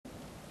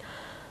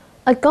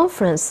A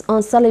conference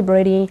on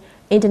celebrating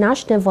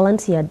International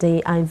Volunteer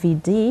Day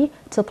 (IVD)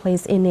 took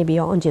place in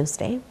Nebia on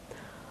Tuesday.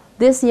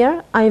 This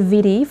year,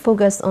 IVD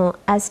focused on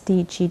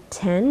SDG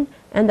 10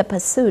 and the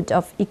pursuit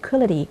of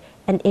equality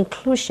and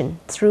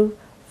inclusion through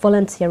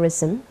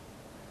volunteerism.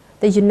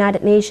 The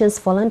United Nations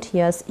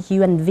Volunteers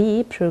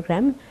UNV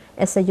program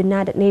is a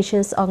United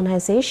Nations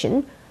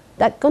organization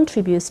that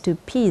contributes to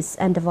peace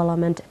and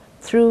development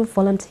through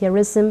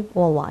volunteerism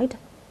worldwide.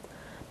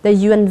 The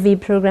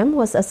UNV program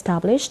was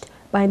established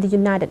by the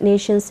United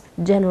Nations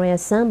General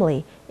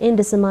Assembly in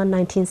December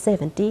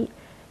 1970,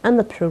 and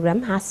the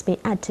program has been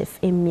active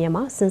in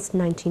Myanmar since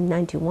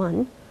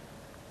 1991.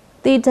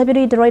 The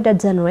Deputy Director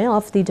General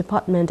of the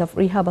Department of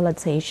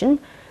Rehabilitation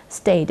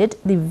stated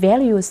the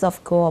values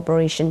of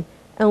cooperation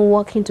and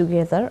working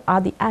together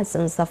are the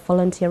essence of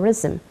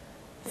volunteerism,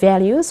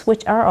 values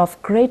which are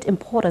of great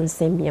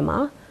importance in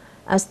Myanmar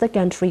as the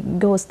country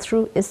goes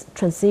through its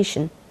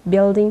transition,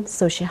 building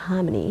social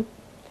harmony.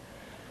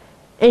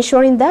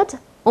 Ensuring that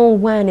no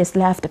one is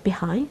left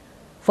behind,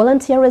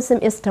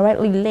 volunteerism is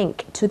directly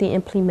linked to the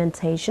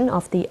implementation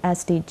of the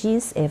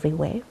SDGs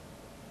everywhere.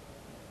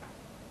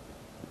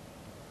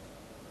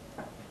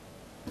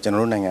 ကျွန်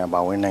တော်တို့နိုင်ငံပါ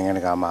ဝင်နိုင်ငံတ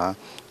ကာမှာ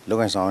လုပ်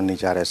ငန်းဆောင်နေ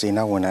ကြတဲ့စေ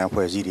နာဝန်ထမ်းအ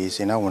ဖွဲ့အစည်းတွေ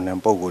စေနာဝန်ထ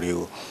မ်းပုဂ္ဂိုလ်တွေ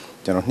ကို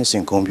ကျွန်တော်နှစ်စ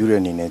ဉ်ဂုဏ်ပြုတဲ့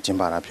အနေနဲ့ကျင်း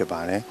ပတာဖြစ်ပါ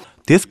တယ်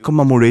This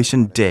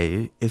commemoration day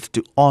is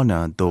to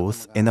honor those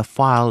in the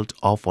field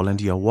of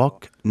volunteer work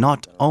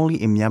not only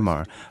in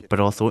Myanmar but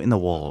also in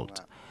the world.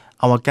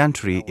 Our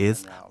country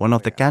is one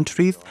of the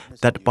countries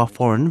that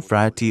perform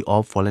variety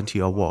of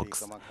volunteer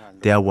works.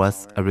 There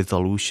was a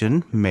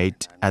resolution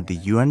made at the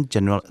UN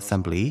General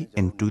Assembly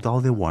in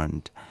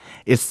 2001.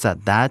 It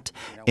said that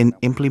in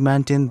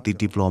implementing the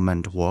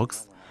development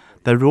works,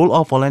 the role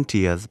of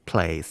volunteers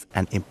plays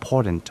an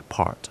important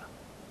part.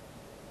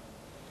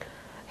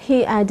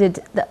 He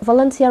added that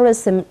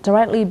volunteerism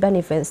directly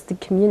benefits the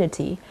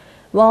community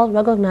while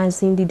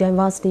recognizing the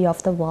diversity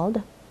of the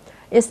world.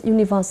 It's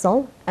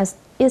universal as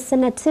it's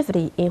an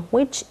activity in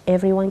which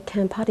everyone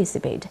can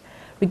participate,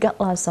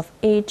 regardless of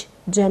age,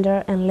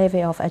 gender, and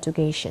level of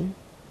education.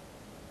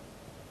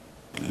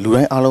 လူ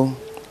တိုင်းအားလုံး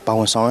ပါဝ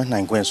င်ဆောင်ရွက်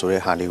နိုင်ခွင့်ဆို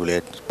တဲ့ဟာလေးကိုလ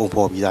ည်းပုံ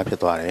ဖော်ပြီးသားဖြစ်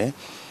သွားတယ်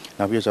။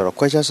နောက်ပြီးတော့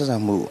ခွဲခြားဆက်ဆံ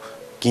မှု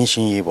ကင်းရှ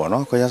င်းရေးပေါ့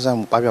နော်ခွဲခြားဆက်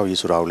မှုပပျောက်ရေး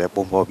ဆိုတာကိုလည်း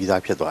ပုံဖော်ပြီး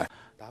သားဖြစ်သွားတယ်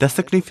The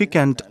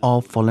significance of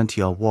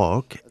volunteer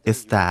work is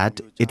that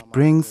it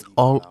brings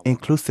all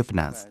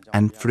inclusiveness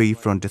and free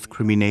from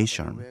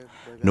discrimination,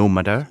 no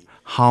matter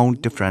how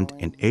different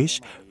in age,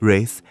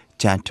 race,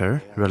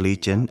 gender,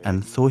 religion,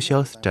 and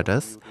social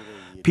status.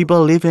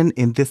 People living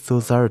in this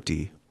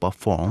society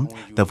perform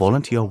the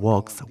volunteer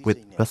works with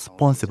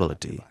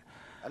responsibility.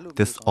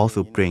 This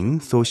also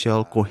brings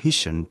social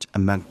cohesion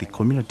among the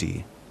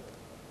community.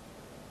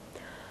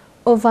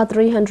 Over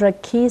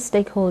 300 key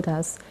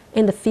stakeholders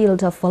in the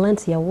field of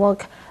volunteer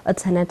work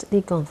attended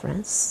the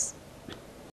conference.